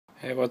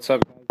Hey, what's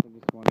up guys? I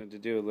just wanted to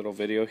do a little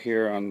video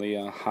here on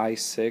the High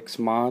 6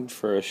 mod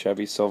for a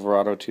Chevy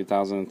Silverado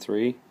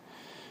 2003.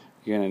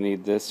 You're going to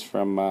need this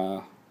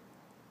from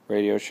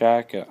Radio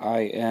Shack, an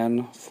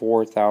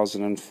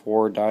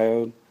IN4004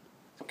 diode.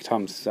 It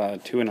comes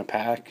 2 in a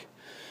pack.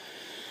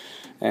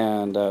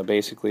 And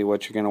basically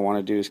what you're going to want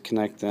to do is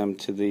connect them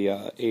to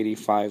the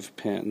 85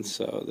 pin.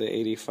 So the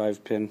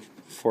 85 pin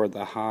for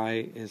the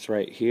high is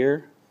right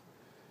here.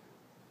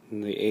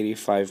 And the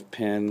 85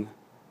 pin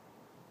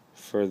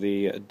for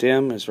the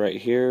dim is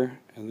right here,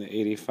 and the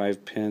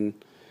 85 pin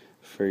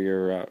for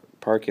your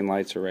parking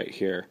lights are right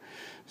here.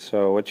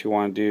 So what you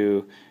want to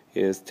do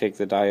is take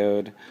the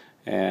diode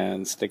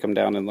and stick them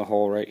down in the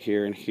hole right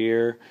here and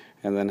here,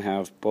 and then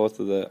have both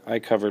of the, I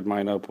covered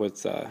mine up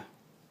with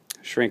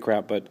shrink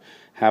wrap, but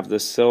have the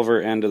silver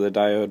end of the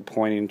diode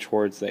pointing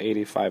towards the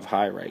 85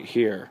 high right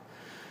here.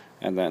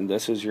 And then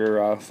this is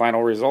your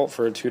final result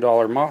for a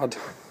 $2 mod.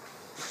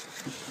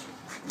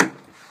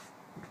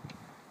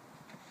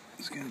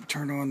 I'm going to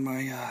turn on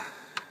my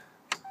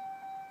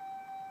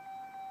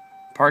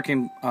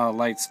parking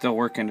lights. Still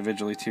work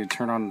individually too.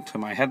 Turn on to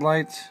my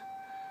headlights,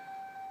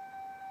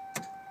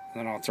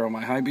 then I'll throw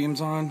my high beams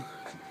on,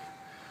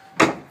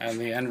 and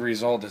the end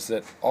result is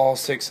that all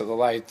 6 of the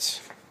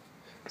lights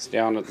is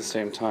down at the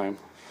same time.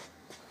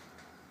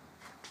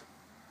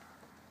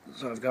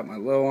 So I've got my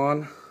low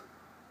on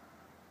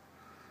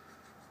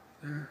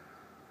there,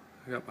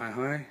 I got my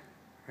high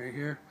right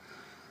here,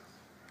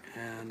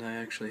 and I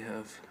actually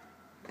have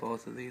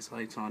both of these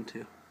lights on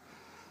too.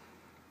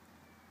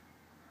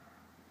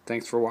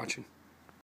 Thanks for watching.